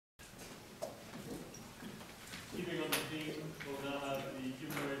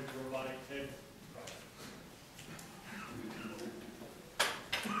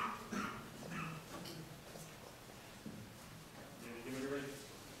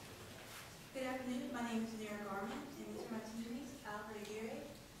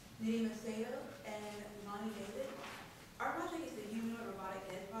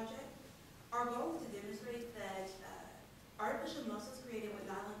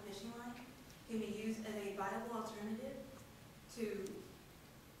fishing line can be used as a viable alternative to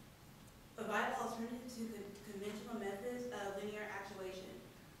conventional methods of linear actuation.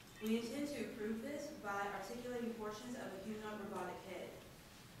 We intend to improve this by articulating portions of a humanoid robotic head.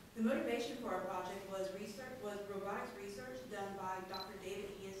 The motivation for our project was robotics research done by Dr.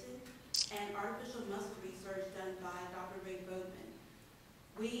 David Hansen and artificial muscle research done by Dr. Ray Bodman.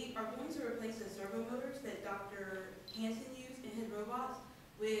 We are going to replace the servo motors that Dr. Hansen used in his robots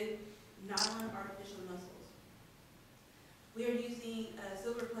with nylon artificial muscles. We are using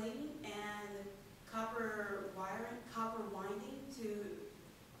silver plating and copper winding to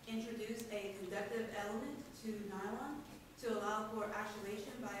introduce a conductive element to nylon to allow for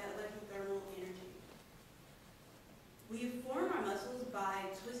actuation by electrothermal energy. We form our muscles by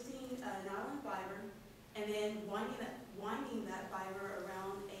twisting a nylon fiber and then winding that fiber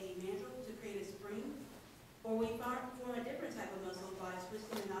around a mandrel to create a spring, or we form a different type of muscle by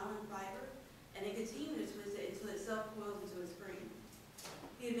twisting a nylon fiber and then continue to twist it until it self-coils into a spring.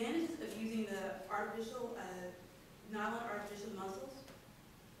 The advantages of using the nylon artificial muscles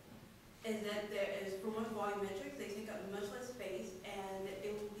is that there is, for one, volumetrics, they take up much less space, and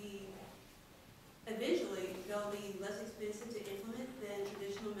it will be, eventually, they'll be less expensive to implement than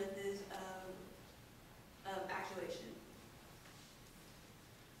traditional methods of actuation.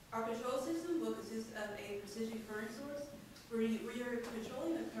 Our control system will consist of a precision current source. We are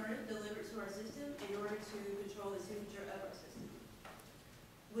controlling the current delivered to our system in order to control the temperature of our system.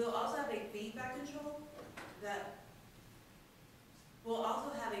 We'll also have a feedback control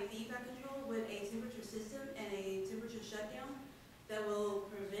with a temperature system and a temperature shutdown that will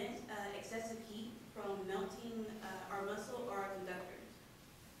prevent excessive heat from melting our muscle or our conductors.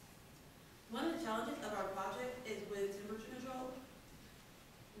 One of the challenges of our project is with temperature control.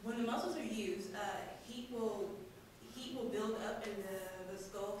 When the muscles are used, heat will build up in the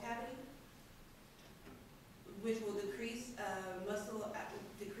skull cavity, which will decrease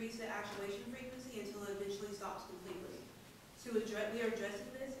the actuation frequency until it eventually stops completely. We are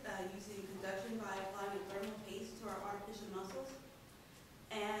addressing this using conduction by applying a thermal paste to our artificial muscles,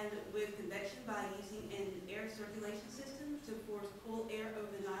 and with convection by using an air circulation system to force cool air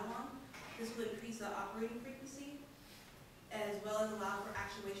over the nylon. This will increase the operating frequency as well as allow for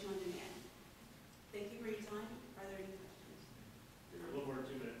actuation on demand. Thank you for your time. Are there any questions? We have a little more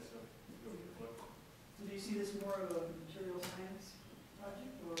than 2 minutes, so go for the floor. So do you see this more of a material science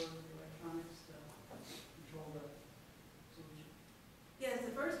project or electronics to control the solution? Yes,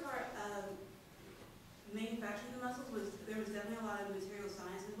 the first part of manufacturing the muscles there was definitely a lot of material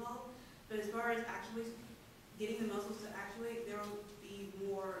science involved, but as far as actually getting the muscles to actuate, there will be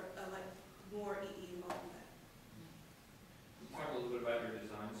more EE involved in that. Talk a little bit about your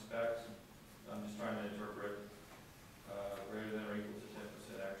design specs. I'm just trying to interpret greater than or equal to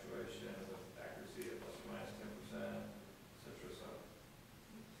 10% actuation with accuracy of plus or minus 10%, etc. So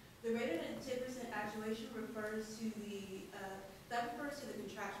the greater than 10% actuation refers to the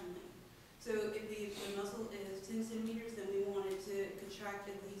contraction length. So if the muscle is 10 centimeters, then we want it to contract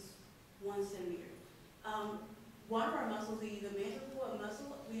at least 1 centimeter. One of our muscles, the mandible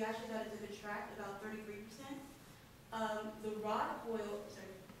muscle, we actually got it to contract about 33%.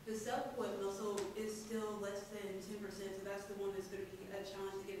 The self-coil muscle is still less than 10%, so that's the one that's going to be a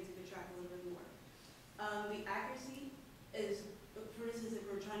challenge to get it to contract a little bit more. The accuracy is, for instance, if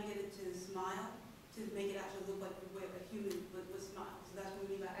we're trying to get it to smile, to make it actually look like the way a human would smile. So that's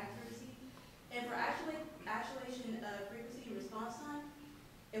what we mean by accuracy. And for actuation frequency and response time,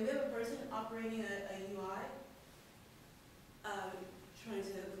 if we have a person operating a UI, trying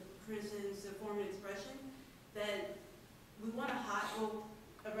to, for instance, to form an expression, that we want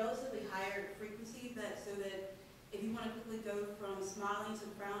a relatively higher frequency so that if you want to quickly go from smiling to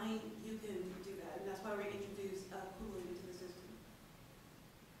frowning, you can do that. And that's why we introduced cooling into the system.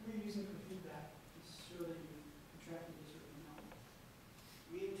 What are you using for feedback to show that you contracted a certain amount?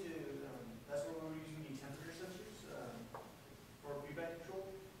 We need to, that's where we're using the temperature sensors for feedback control.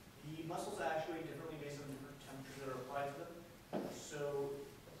 The muscles actuate differently based on different temperatures that are applied to them. So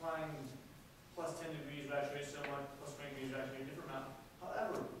applying plus 10 degrees would actuate so much, plus 20 degrees would actuate a different amount.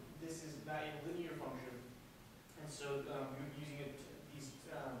 However, this is not a linear function. And so you're using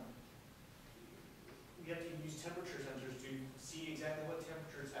we have to use temperature sensors to see exactly what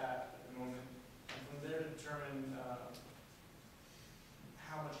temperature it's at